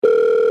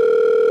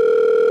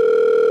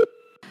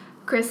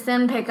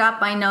Kristen, pick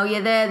up. I know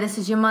you're there. This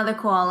is your mother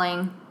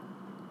calling.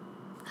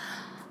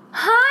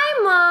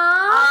 Hi, Mom.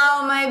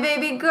 Oh, my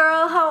baby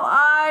girl, how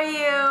are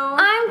you?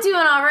 I'm doing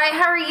all right.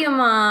 How are you,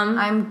 Mom?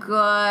 I'm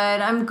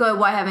good.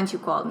 Why haven't you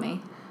called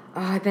me?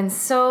 Oh, I've been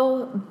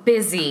so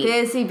busy.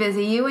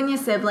 Busy. You and your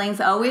siblings,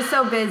 always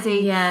so busy.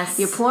 Yes.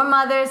 Your poor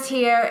mother's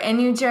here in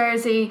New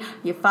Jersey.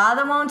 Your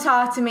father won't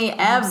talk to me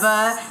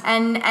ever.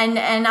 And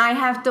I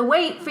have to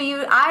wait for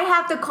you. I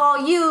have to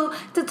call you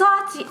to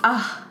talk to you.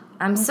 Ugh.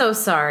 I'm so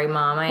sorry,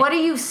 Mom. What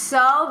are you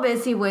so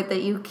busy with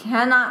that you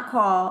cannot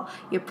call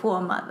your poor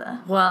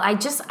mother? Well, I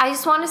just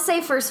want to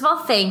say, first of all,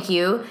 thank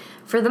you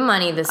for the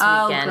money this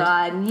weekend. Oh,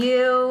 God.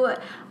 You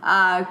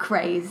are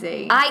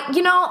crazy.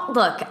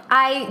 Look,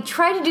 I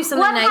try to do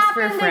something nice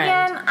for a friend. What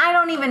happened again? I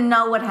don't even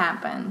know what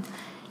happened.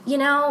 You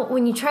know,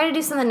 when you try to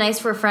do something nice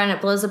for a friend,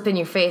 it blows up in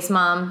your face,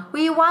 Mom. Were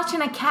you watching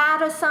a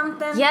cat or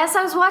something? Yes,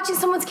 I was watching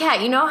someone's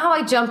cat. You know how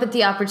I jump at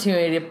the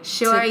opportunity to...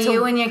 Sure,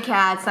 you and your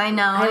cats. I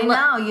know.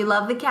 You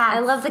love the cats. I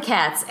love the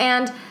cats.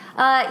 And,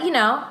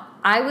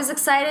 I was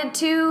excited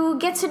to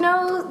get to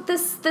know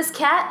this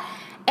cat.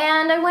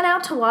 And I went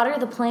out to water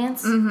the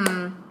plants.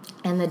 Mm-hmm.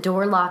 And the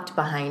door locked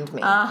behind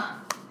me.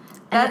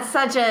 That's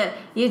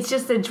it's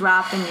just a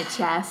drop in your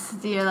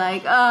chest. You're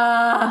like,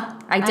 I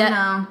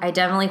know. I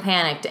definitely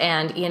panicked.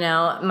 And,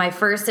 my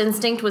first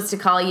instinct was to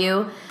call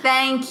you.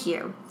 Thank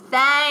you. But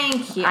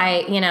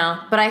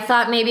I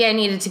thought maybe I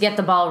needed to get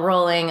the ball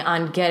rolling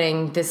on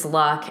getting this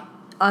lock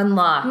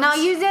unlocked. No,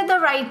 you did the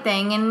right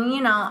thing.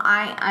 And,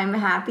 I'm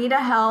happy to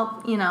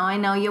help. I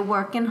know you're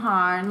working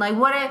hard. Like,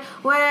 what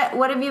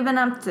have you been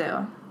up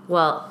to?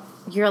 Well,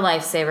 you're a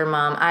lifesaver,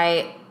 Mom.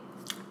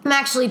 I'm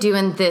actually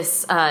doing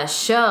this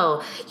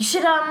show. You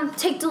should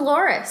take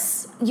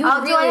Dolores. You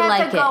would really like it. Do I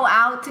have to go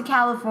out to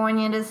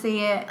California to see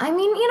it? I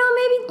mean, maybe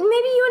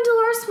you and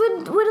Dolores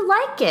would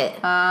like it.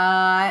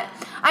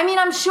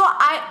 I'm sure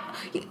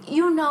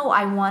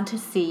I want to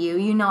see you.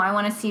 I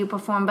want to see you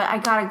perform, but I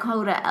gotta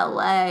go to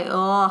LA.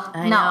 Oh,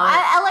 no,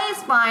 LA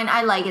is fine.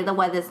 I like it. The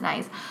weather's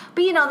nice,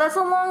 but that's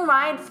a long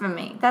ride for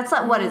me. That's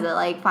like, what is it,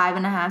 like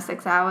 5.5,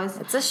 6 hours?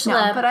 It's a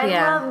schlep. No, but I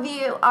love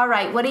you. All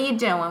right, what are you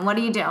doing?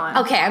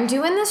 Okay, I'm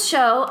doing this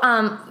show.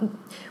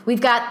 We've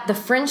got the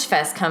Fringe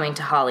Fest coming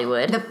to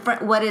Hollywood.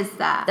 What is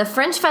that? The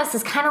Fringe Fest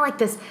is kind of like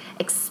this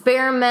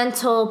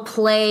experimental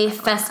play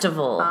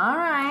festival. All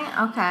right,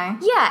 okay.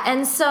 Yeah,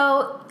 and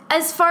so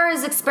as far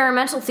as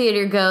experimental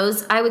theater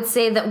goes, I would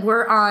say that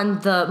we're on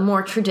the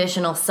more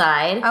traditional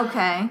side.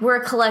 Okay. We're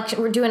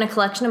doing a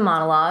collection of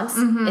monologues.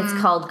 Mm-hmm. It's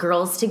called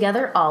Girls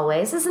Together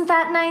Always. Isn't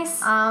that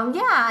nice?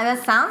 Yeah,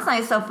 that sounds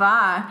nice so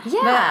far.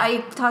 Yeah. But are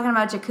you talking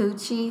about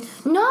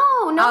jacuzzi's? No.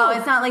 Oh,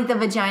 it's not like the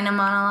vagina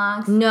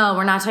monologues? No,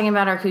 we're not talking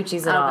about our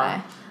coochies at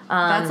all.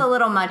 That's a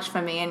little much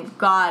for me. And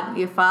God,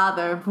 your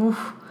father,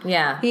 oof.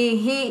 Yeah.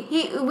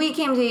 We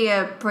came to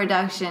your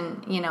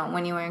production,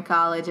 when you were in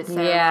college at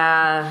Sarah.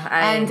 Yeah.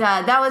 And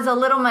that was a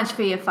little much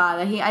for your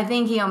father. I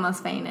think he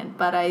almost fainted,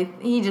 but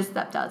he just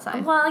stepped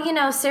outside.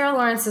 Well, Sarah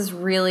Lawrence is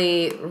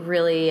really,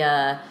 really,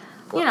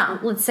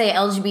 let's say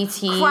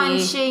LGBT.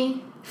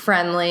 Crunchy.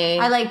 Friendly.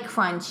 I like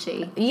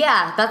crunchy.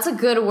 Yeah, that's a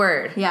good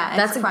word. Yeah,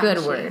 that's crunchy. A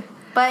good word.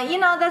 But,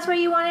 that's where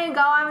you wanted to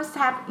go. I was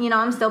happy.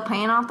 I'm still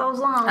paying off those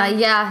loans.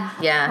 Yeah.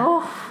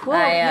 Oh, you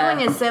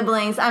and your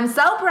siblings. I'm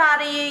so proud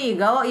of you.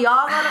 You all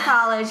go to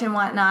college and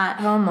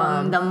whatnot. Oh,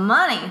 Mom. The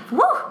money.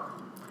 Woo!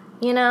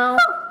 Woo. It's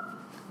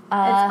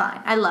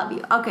fine. I love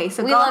you. Okay,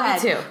 so we go love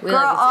ahead. You too.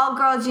 All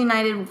girls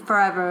united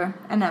forever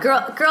and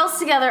ever. Girls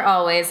together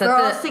always.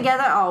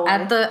 Together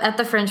always. At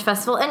the Fringe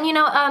Festival. And,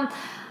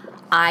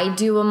 I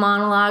do a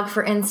monologue,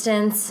 for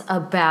instance,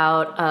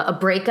 about a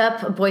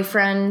breakup, a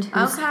boyfriend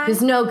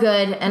who's no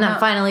good, and I'm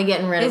finally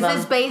getting rid of him. Is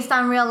this based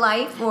on real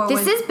life?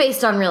 This is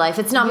based on real life.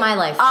 It's not my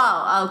life.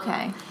 Oh,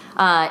 okay.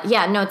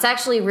 It's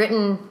actually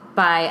written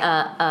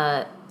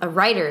by a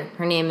writer.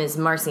 Her name is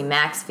Marcy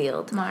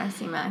Maxfield.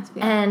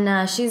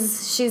 And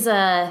she's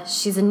a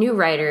new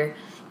writer,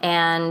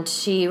 and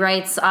she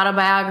writes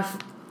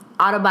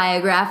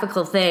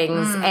autobiographical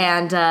things,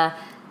 and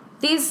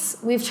these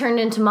we've turned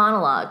into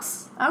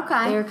monologues.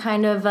 Okay. They're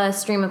kind of a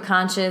stream of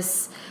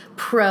conscious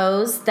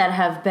prose that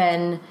have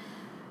been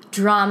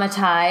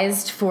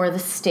dramatized for the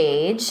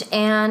stage,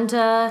 and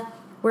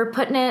we're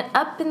putting it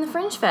up in the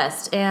Fringe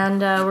Fest, and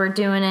we're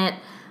doing it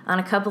on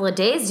a couple of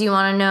days. Do you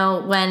want to know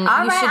when should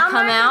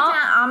come out?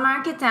 I'll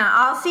mark it down.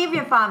 I'll see if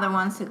your father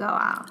wants to go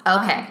out.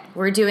 Okay.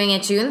 We're doing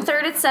it June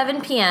 3rd at 7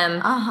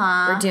 p.m.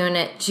 Uh-huh. We're doing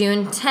it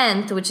June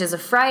 10th, which is a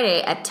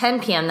Friday, at 10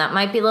 p.m. That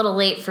might be a little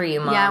late for you,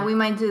 Mom. Yeah, we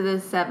might do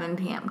this 7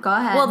 p.m. Go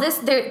ahead. Well,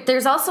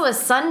 there's also a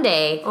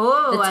Sunday, the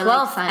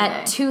 12th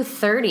at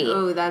 2:30.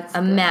 Oh, that's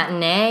a good.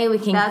 Matinee.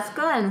 That's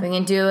good. We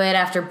can do it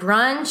after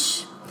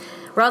brunch.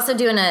 We're also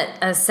doing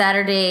a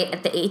Saturday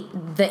at the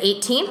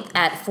 18th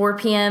at 4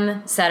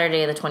 p.m.,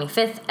 Saturday the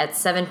 25th at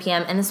 7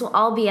 p.m., and this will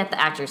all be at the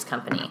Actors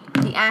Company.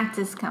 The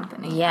Actors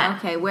Company. Yeah.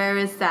 Okay, where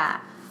is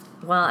that?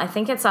 Well, I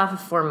think it's off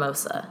of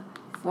Formosa.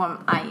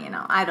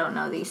 I don't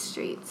know these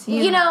streets.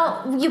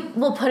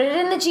 We'll put it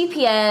in the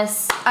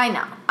GPS. I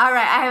know. All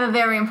right, I have a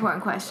very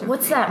important question.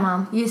 What's that,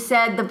 Mom? You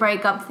said the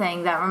breakup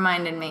thing. That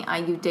reminded me. Are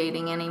you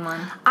dating anyone?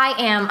 I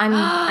am.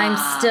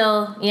 I'm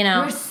still,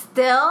 You're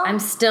still? I'm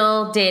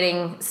still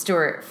dating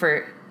Stuart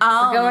for going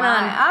on.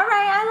 All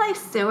right, I like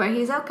Stuart.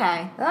 He's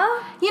okay.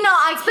 Well,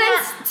 I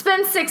can't. It's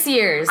been 6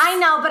 years. I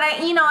know, but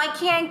I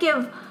can't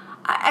give.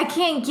 I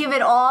can't give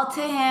it all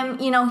to him.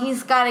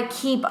 He's got to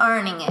keep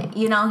earning it.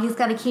 He's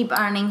got to keep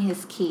earning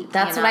his keep.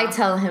 That's what I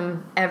tell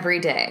him every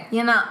day.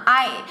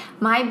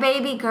 My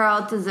baby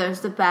girl deserves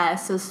the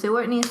best, so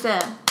Stuart needs to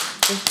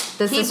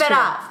keep it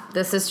up.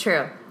 This is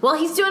true. Well,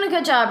 he's doing a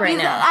good job right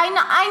now. I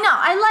know.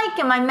 I like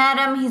him. I met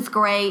him. He's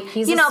great.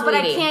 He's a but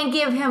I sweetie. can't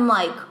give him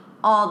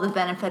all the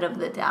benefit of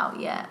the doubt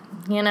yet.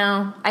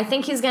 I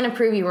think he's gonna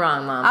prove you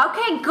wrong, Mom.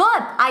 Okay,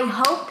 good. I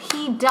hope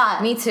he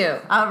does. Me too.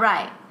 All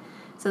right.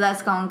 So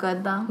that's going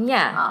good, though?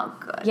 Yeah. Oh,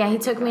 good. Yeah, he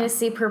took me to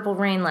see Purple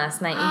Rain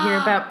last night. You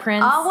hear about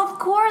Prince? Oh, of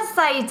course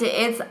I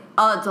did.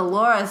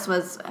 Dolores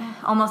was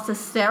almost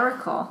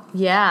hysterical.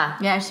 Yeah.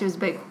 Yeah, she was a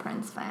big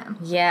Prince fan.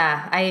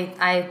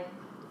 Yeah,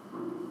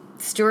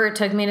 Stuart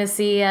took me to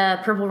see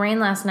Purple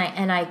Rain last night,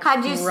 and I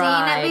Had you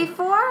cried. seen it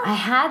before? I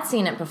had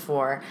seen it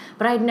before,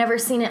 but I'd never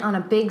seen it on a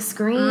big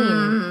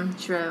screen.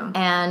 True.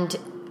 And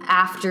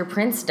after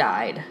Prince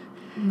died.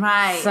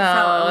 Right.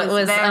 So it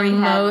was very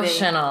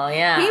emotional, heavy.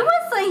 yeah.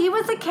 He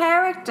was a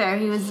character.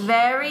 He was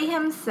very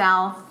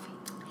himself.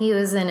 He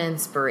was an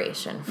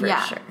inspiration, for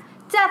sure.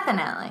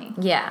 Definitely.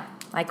 Yeah.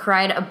 I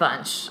cried a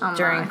bunch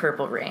during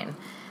Purple Rain.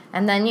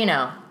 And then,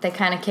 they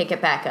kind of kick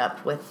it back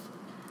up with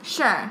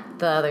Sure.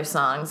 the other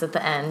songs at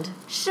the end.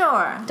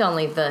 Sure. Don't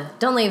leave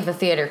the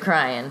theater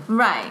crying.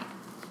 Right.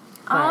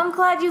 Oh, I'm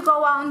glad you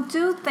go out and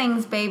do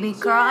things, baby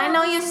girl. I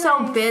know you're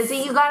so busy.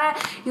 You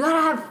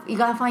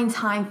gotta find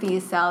time for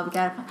yourself.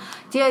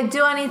 Do you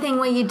do anything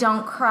where you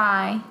don't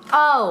cry?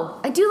 Oh,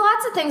 I do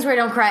lots of things where I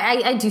don't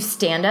cry. I do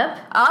stand up.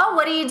 Oh,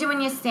 what do you do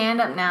when you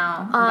stand up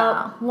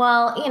now?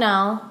 Well,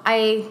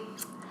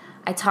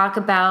 I talk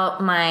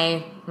about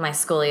my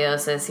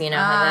scoliosis.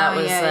 How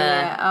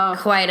that was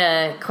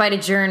quite a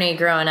journey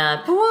growing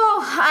up.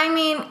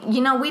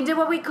 Well, we did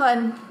what we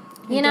could.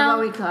 We did what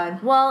we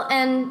could. Well,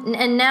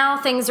 and now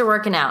things are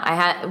working out. I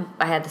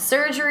had the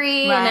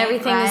surgery and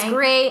everything was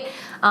great.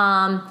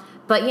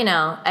 But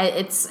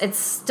it's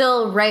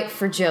still ripe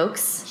for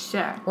jokes.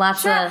 Sure.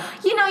 Lots of.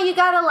 You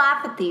gotta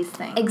laugh at these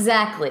things.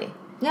 Exactly.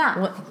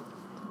 Yeah.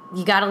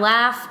 You gotta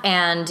laugh,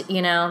 and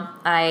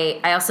I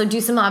also do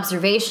some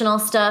observational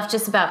stuff,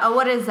 just about. Oh,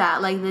 what is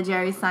that? Like the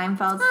Jerry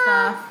Seinfeld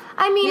stuff?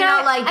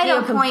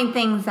 I point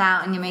things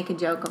out and you make a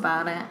joke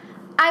about it.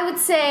 I would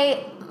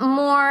say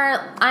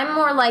I'm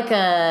more like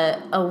a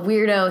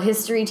weirdo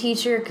history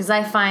teacher, because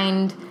I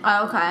find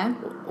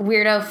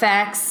weirdo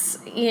facts.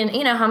 You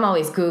know how I'm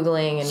always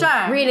Googling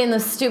and reading the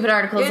stupid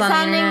articles on the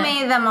internet. You're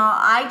sending me them all.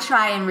 I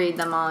try and read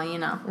them all,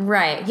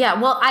 Right, yeah.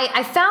 Well,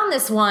 I found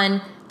this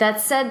one that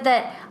said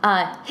that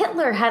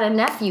Hitler had a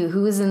nephew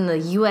who was in the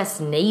U.S.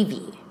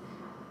 Navy.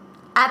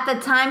 At the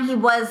time he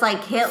was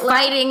like Hitler?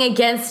 Fighting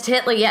against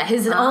Hitler, yeah.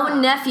 His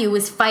own nephew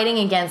was fighting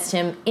against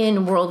him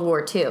in World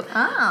War II.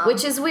 Oh.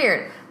 Which is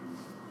weird.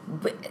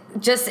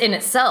 Just in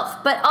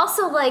itself. But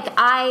also,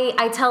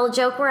 I tell a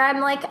joke where I'm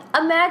like,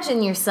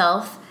 imagine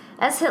yourself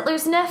as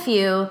Hitler's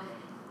nephew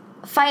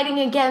fighting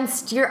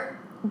against your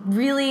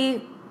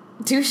really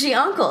douchey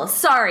uncle.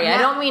 Sorry, I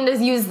don't mean to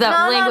use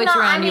that language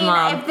around you,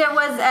 Mom. If there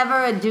was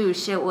ever a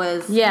douche, it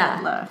was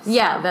Hitler. So.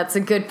 Yeah, that's a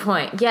good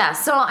point. Yeah,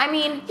 so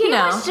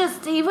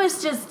he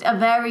was just a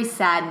very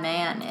sad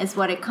man, is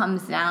what it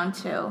comes down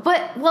to.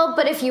 But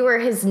if you were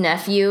his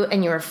nephew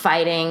and you were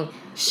fighting.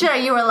 Sure,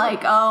 you were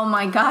like, oh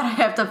my God, I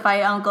have to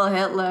fight Uncle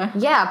Hitler.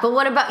 Yeah, but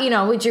what about,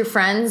 would your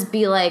friends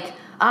be like,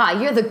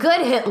 you're the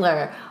good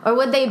Hitler? Or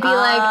would they be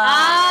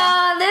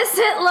this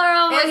Hitler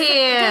over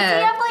here? Does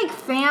he have,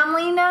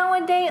 family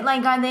nowadays?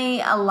 Are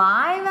they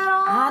alive at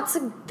all?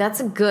 That's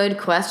a good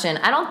question.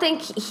 I don't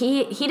think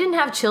he didn't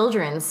have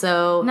children,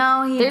 so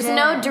no, there's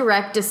no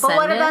direct descendants.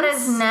 But what about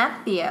his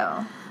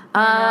nephew?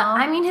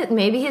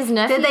 Maybe his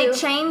nephew. Did they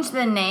change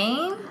the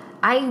name?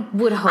 I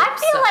would hope so. I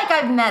feel like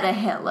I've met a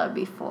Hitler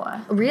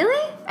before.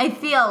 Really? I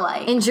feel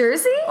like. In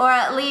Jersey? Or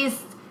at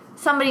least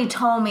somebody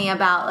told me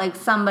about,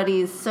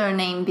 somebody's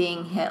surname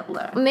being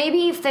Hitler.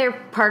 Maybe if they're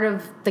part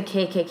of the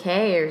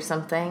KKK or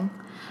something.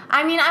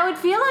 I would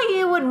feel like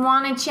you would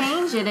want to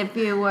change it if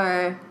you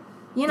were,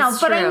 It's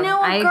but true. I knew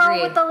a girl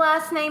agree. with the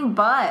last name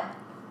Butt.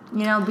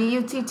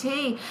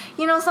 Butt.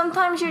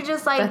 Sometimes you're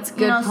just That's a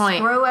good point.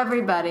 Screw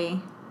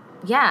everybody.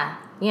 Yeah,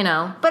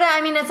 But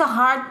it's a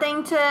hard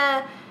thing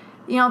to...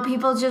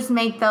 people just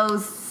make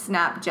those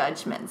snap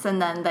judgments and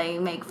then they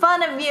make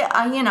fun of you.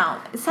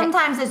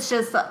 Sometimes it's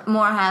just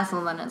more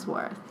hassle than it's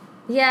worth.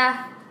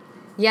 Yeah,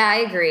 I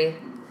agree.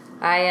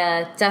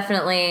 I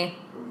definitely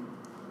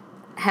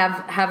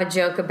have a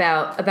joke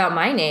about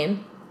my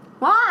name.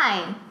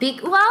 Why?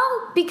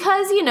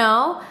 Because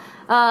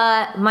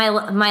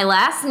my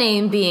last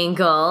name being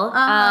Gull.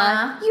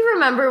 You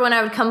remember when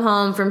I would come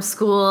home from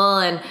school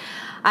and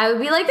I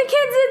would be like, the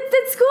kids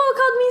at school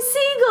called me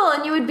Seagull,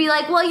 and you would be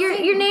like, well,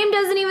 your name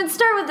doesn't even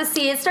start with a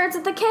C, it starts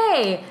with a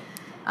K.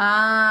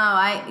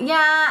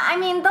 I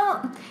mean,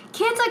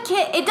 kids are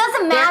kids. It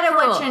doesn't matter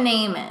what your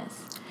name is.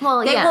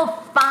 Well, they will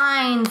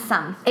find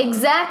something.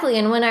 Exactly,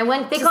 and when I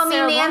went they call me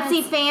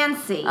Nancy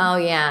Fancy. Oh,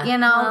 yeah. You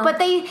know, but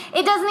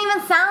it doesn't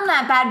even sound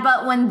that bad,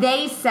 but when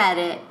they said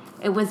it,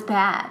 it was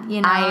bad,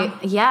 you know?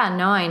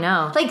 I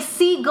know. Like,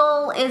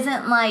 Seagull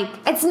isn't like...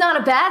 It's not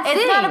a bad thing.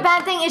 It's not a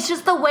bad thing, it's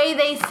just the way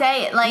they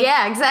say it. Like,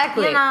 yeah,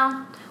 exactly. You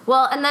know?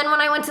 Well, and then when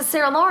I went to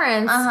Sarah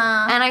Lawrence,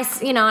 and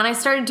I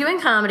started doing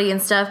comedy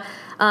and stuff,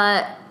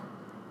 I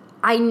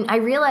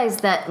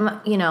realized that,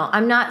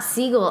 I'm not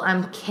Seagull,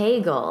 I'm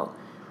Kegel,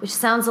 which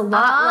sounds a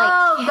lot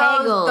like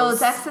Kegels.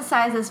 Those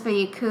exercises for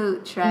your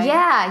cooch, right?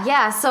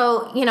 Yeah.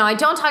 So, I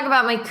don't talk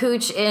about my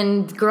cooch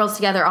in Girls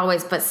Together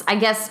always, but I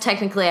guess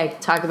technically I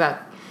talk about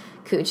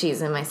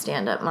coochies in my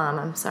stand-up, Mom.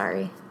 I'm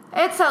sorry.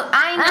 I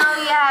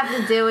know you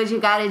have to do what you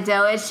gotta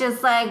do. It's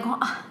just like,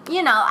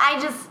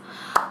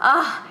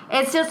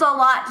 it's just a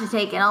lot to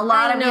take in. A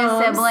lot of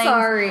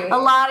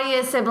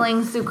your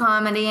siblings do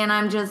comedy, and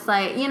I'm just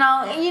like, you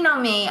know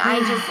me.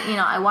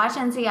 I watch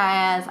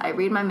NCIS, I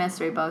read my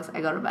mystery books,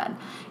 I go to bed.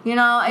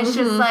 It's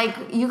just like,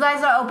 you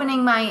guys are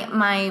opening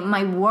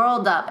my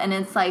world up, and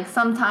it's like,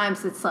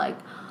 sometimes it's like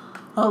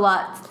a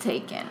lot to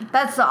take in.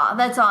 That's all.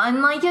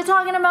 And like, you're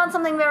talking about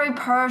something very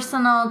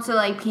personal to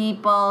like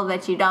people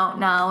that you don't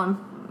know,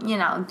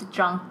 and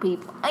drunk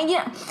people. I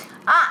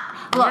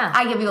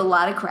give you a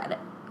lot of credit.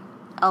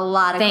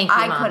 Thank you,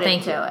 Mom. I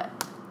couldn't do it.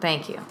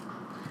 Thank you.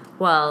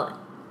 Well,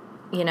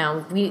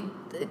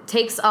 it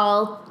takes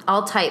all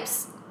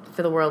types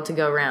for the world to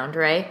go round,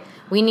 right?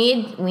 We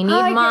need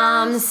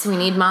moms. Guess. We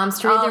need moms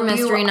to read their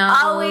mystery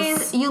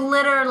novels. You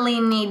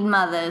literally need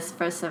mothers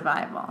for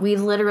survival. We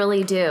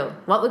literally do.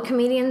 What would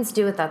comedians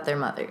do without their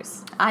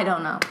mothers? I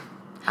don't know.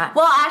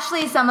 Well,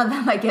 actually, some of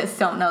them, I guess,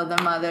 don't know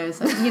their mothers.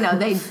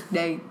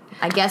 They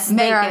I guess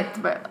make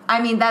it.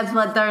 I mean, that's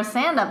what their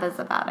stand-up is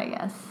about, I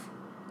guess.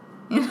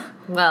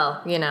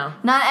 Well,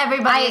 not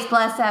everybody is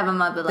blessed to have a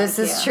mother like you.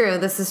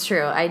 This is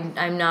true.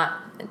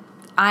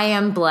 I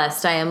am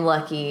blessed. I am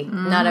lucky.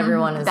 Not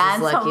everyone is as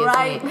lucky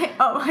as me.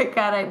 Oh my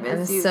God, I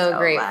miss you so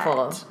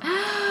grateful. Much.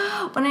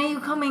 When are you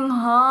coming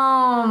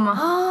home?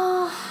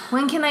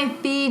 When can I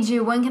feed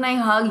you? When can I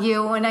hug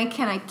you? When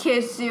can I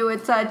kiss you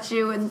and touch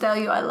you and tell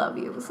you I love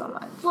you so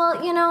much? Well,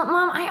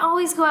 Mom, I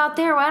always go out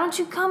there. Why don't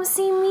you come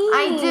see me?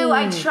 I do.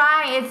 I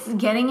try. It's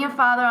getting your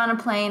father on a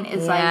plane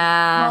is like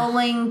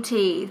pulling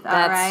teeth.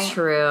 That's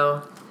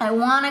true. I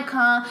want to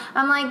come.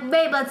 I'm like,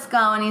 babe, let's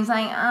go. And he's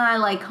like, I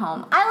like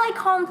home. I like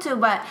home too,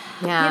 but,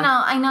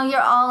 I know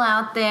you're all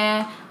out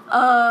there.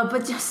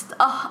 But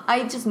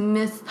I just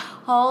miss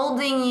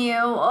holding you.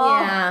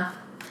 Yeah.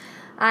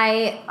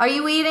 Are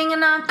you eating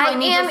enough? I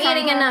am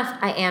eating enough.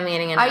 I am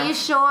eating enough. Are you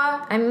sure?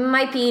 I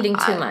might be eating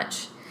too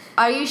much.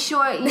 Are you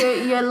sure?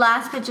 Your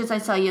last pictures I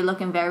saw, you're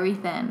looking very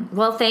thin.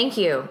 Well, thank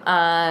you.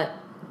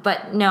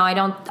 But no, I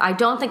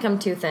don't think I'm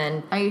too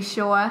thin. Are you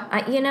sure?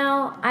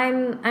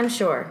 I'm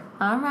sure.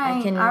 All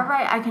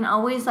right. I can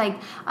always like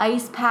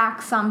ice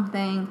pack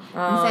something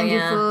and send you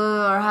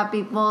food or have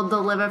people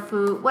deliver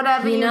food,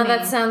 whatever you need.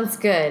 That sounds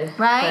good.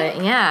 Right?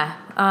 But yeah.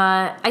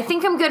 I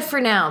think I'm good for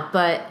now,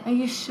 but... Are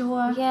you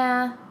sure?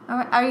 Yeah. All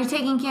right. Are you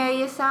taking care of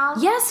yourself?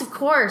 Yes, of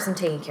course I'm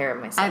taking care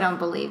of myself. I don't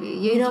believe you.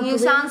 You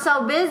sound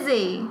so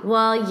busy.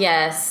 Well,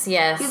 yes.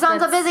 You sound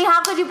so busy.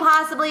 How could you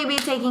possibly be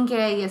taking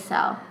care of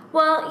yourself?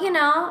 Well,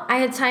 I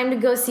had time to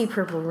go see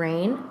Purple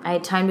Rain. I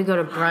had time to go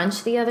to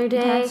brunch the other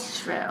day.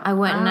 That's true. I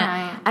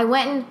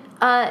went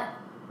and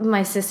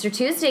my sister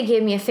Tuesday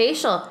gave me a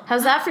facial.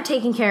 How's that for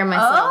taking care of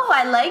myself? Oh,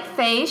 I like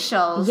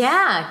facials.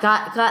 Yeah,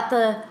 got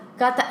the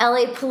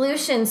LA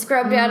pollution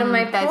scrubbed out of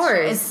my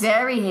pores. It's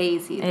very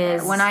hazy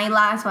there. When I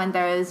last went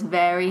there, it was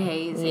very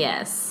hazy.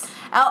 Yes.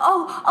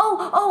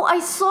 Oh,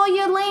 I saw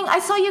your link. I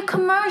saw your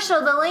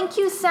commercial, the link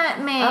you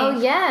sent me. Oh,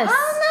 yes.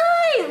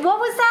 How nice. What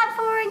was that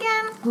for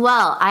again?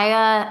 Well,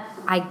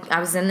 I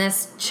was in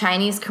this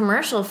Chinese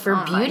commercial for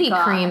beauty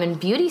cream and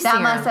beauty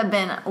serum. That must have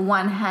been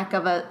one heck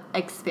of a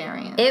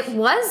experience. It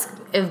was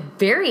a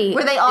very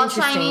Were they all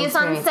Chinese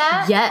on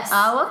set? Yes.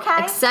 Oh,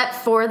 okay. Except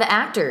for the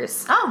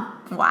actors. Oh,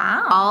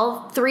 wow.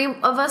 All three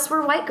of us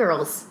were white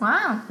girls.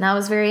 Wow. That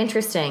was very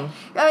interesting.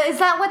 Is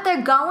that what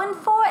they're going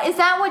for? Is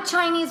that what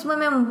Chinese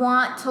women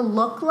want to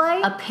look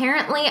like?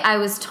 Apparently, I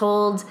was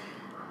told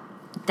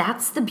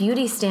that's the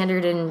beauty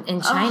standard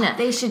in China.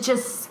 They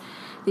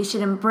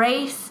should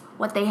embrace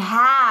what they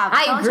have.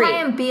 I agree. Don't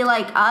try and be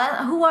like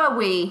us. Who are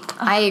we?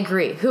 I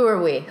agree. Who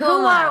are we? Who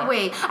are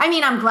we? I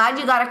mean, I'm glad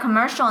you got a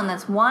commercial and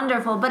that's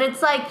wonderful, but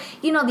it's like,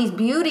 these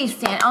beauty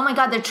standards. Oh my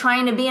God, they're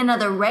trying to be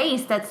another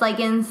race. That's like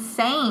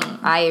insane.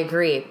 I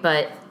agree,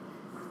 but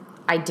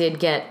I did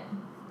get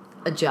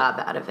a job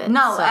out of it.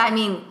 No, so. I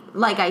mean,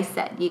 like I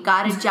said, you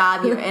got a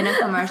job, you're in a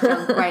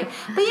commercial, great.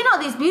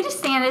 But these beauty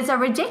standards are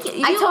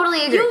ridiculous. I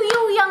totally agree.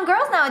 You young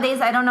girls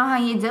nowadays, I don't know how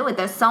you do it.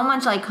 There's so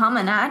much like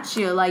coming at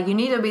you, like you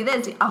need to be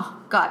this. Oh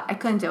God, I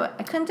couldn't do it.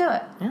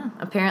 Yeah,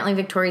 apparently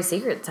Victoria's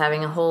Secret's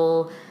having a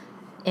whole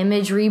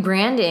image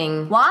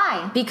rebranding.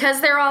 Why?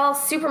 Because they're all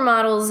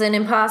supermodels and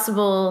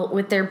impossible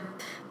with their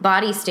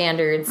body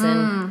standards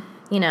and,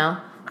 you know.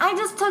 I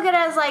just took it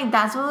as, like,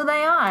 that's who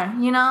they are.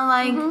 You know,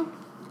 like,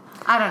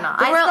 I don't know.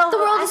 The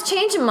world is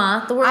changing,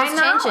 Ma. The world is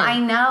changing. I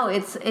know.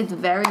 It's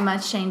very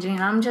much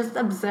changing. I'm just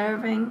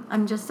observing.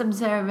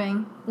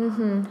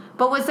 Mm-hmm.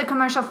 But was the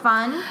commercial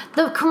fun?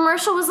 The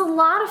commercial was a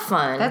lot of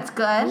fun. That's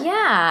good.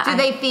 Yeah. Do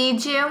they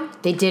feed you?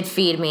 They did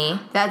feed me.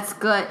 That's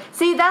good.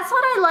 See, that's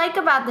what I like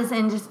about this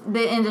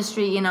the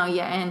industry, you know,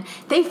 you're in.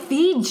 They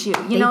feed you.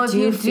 You know, if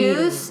you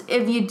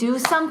do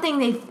something,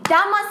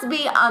 that must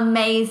be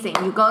amazing.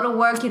 You go to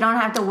work, you don't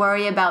have to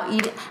worry about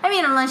eating. I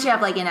mean, unless you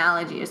have like an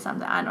allergy or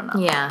something. I don't know.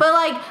 Yeah. But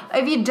like,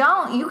 if you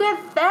don't, you get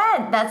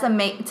fed. That's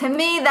amazing. To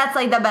me, that's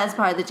like the best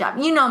part of the job.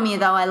 You know me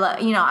though.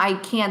 I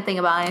can't think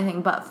about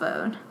anything but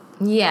food.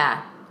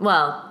 Yeah.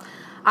 Well,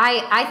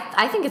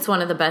 I think it's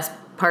one of the best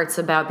parts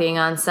about being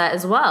on set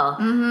as well.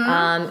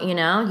 Mm-hmm. You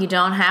know, you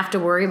don't have to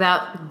worry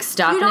about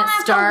stopping at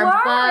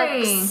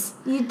Starbucks.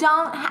 You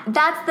don't.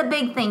 That's the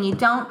big thing. You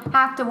don't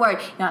have to worry.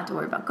 You don't have to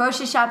worry about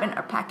grocery shopping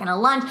or packing a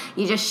lunch.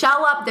 You just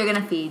show up. They're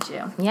gonna feed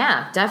you.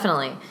 Yeah,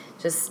 definitely.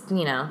 Just,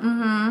 you know,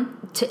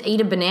 to eat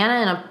a banana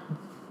and a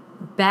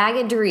bag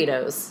of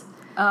Doritos.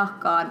 Oh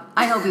God,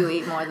 I hope you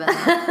eat more than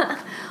that.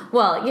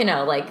 Well, you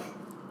know, like.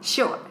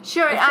 Sure.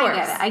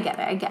 I get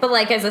it. But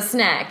like as a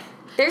snack,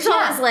 there's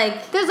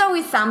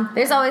always some.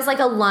 There's always like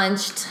a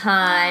lunch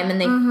time,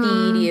 and they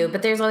feed you.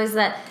 But there's always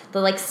the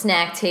like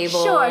snack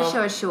table.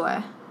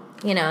 Sure.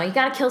 You know, you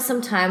gotta kill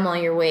some time while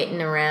you're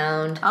waiting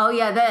around. Oh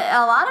yeah,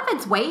 a lot of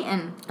it's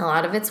waiting.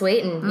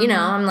 You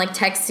know, I'm like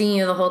texting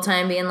you the whole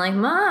time, being like,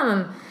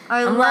 "Mom,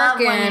 I'm love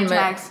working," when you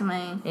text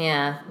me.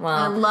 Yeah, well,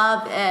 I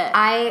love it.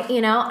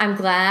 I'm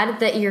glad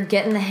that you're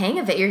getting the hang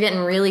of it. You're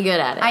getting really good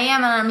at it. I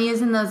am, and I'm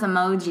using those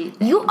emoji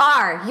things. You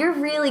are. You're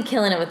really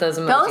killing it with those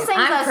emojis. Those things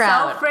I'm are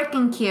proud. so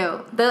freaking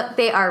cute.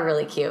 They are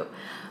really cute.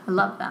 I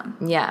love them.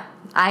 Yeah.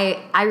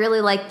 I really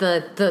like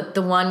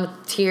the one with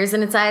tears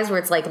in its eyes where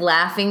it's like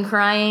laughing,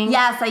 crying.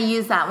 Yes, I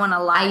use that one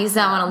a lot. I use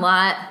that one a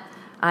lot.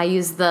 I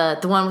use the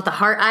one with the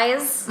heart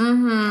eyes.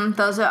 Mm-hmm.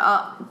 Those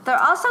are they're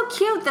also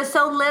cute. They're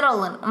so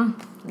little and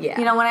yeah.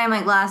 You know, when I have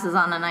my glasses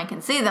on and I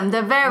can see them,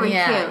 they're very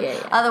cute.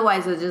 Yeah.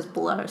 Otherwise, they're just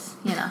blurs.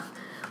 You know.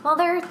 Well,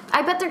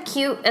 I bet they're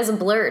cute as a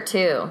blur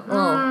too.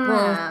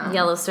 Little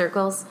yellow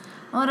circles.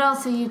 What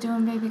else are you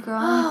doing, baby girl?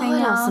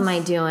 Anything what else am I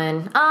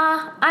doing?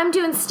 I'm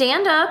doing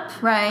stand up.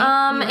 Right.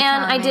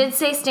 And I did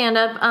say stand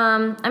up.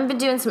 I've been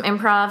doing some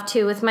improv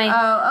too with my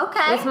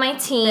with my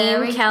team,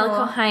 Very Calico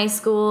cool. High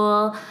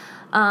School.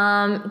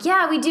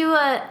 Yeah, we do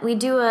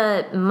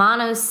a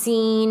mono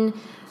scene.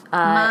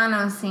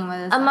 Mono scene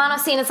with a mono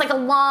scene. It's like a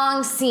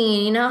long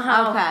scene. You know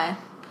how? Okay.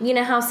 You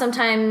know how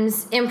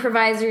sometimes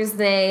improvisers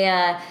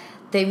they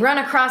run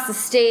across the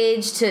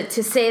stage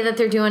to say that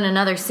they're doing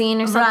another scene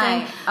or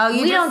something. Right. Oh,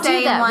 we don't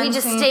do that. We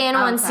just stay in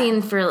one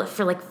scene scene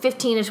for like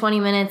 15 to 20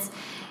 minutes.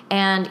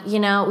 And, you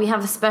know, we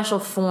have a special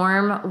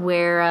form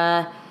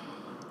where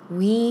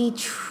we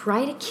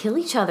try to kill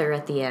each other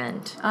at the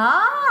end.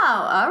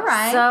 Oh, all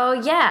right. So,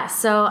 yeah.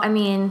 So, I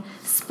mean,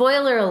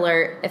 spoiler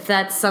alert, if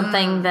that's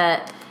something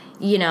that,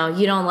 you know,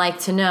 you don't like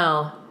to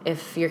know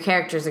if your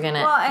characters are going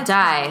to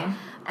die. Fine.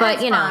 But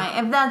it's you know,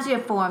 fine. If that's your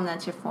form,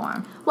 that's your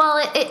form.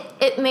 Well,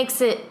 it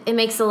makes a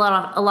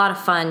lot of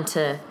fun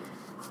to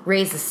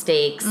raise the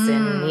stakes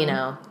and, you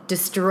know,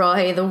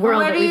 destroy the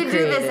world that we created. Where do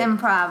you do this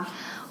improv?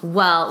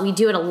 Well, we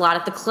do it a lot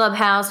at the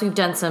Clubhouse. We've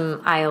done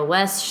some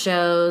iOS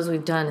shows.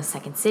 We've done a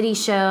Second City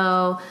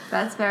show.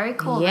 That's very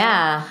cool.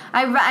 Yeah.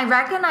 I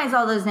recognize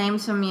all those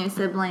names from your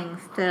siblings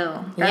too.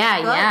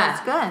 That's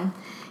good.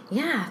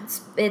 Yeah,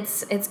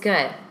 it's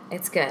good.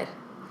 It's good.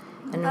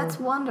 And that's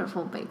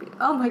wonderful, baby.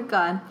 Oh my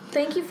God.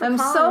 Thank you for calling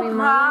me. I'm so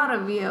proud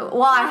of you.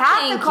 Well, I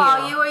have to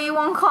call you or you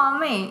won't call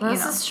me.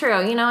 This is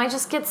true. You know, I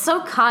just get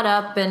so caught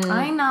up in...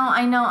 I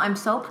know. I'm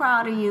so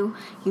proud of you.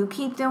 You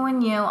keep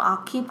doing you.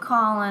 I'll keep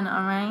calling,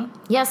 all right?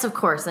 Yes, of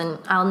course. And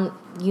I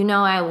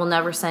will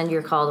never send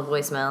your call to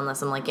voicemail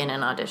unless I'm like in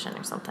an audition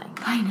or something.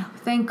 I know.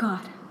 Thank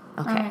God.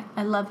 Okay. All right.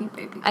 I love you,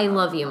 baby girl. I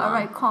love you, Mom. All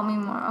right. Call me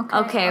more, okay?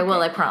 Okay,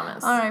 well, I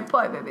promise. All right.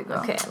 Bye, baby girl.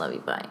 Okay, I love you.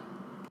 Bye.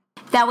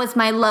 That was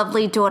my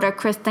lovely daughter,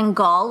 Kristen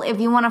Gull.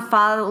 If you want to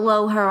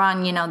follow her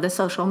on, you know, the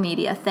social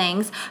media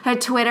things, her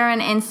Twitter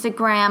and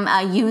Instagram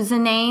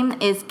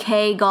username is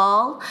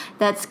KGull.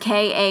 That's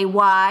KAYGULL.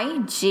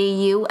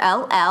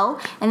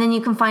 And then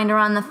you can find her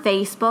on the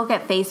Facebook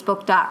at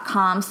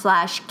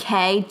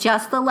facebook.com/K,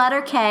 just the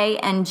letter K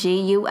and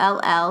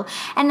GULL.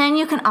 And then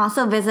you can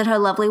also visit her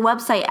lovely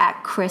website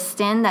at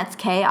Kristen, that's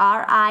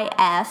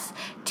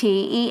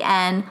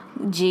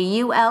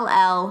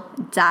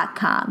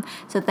KRISTENGULL.com.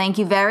 So thank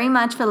you very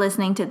much for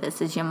listening to This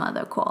Is Your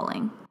Mother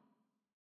Calling.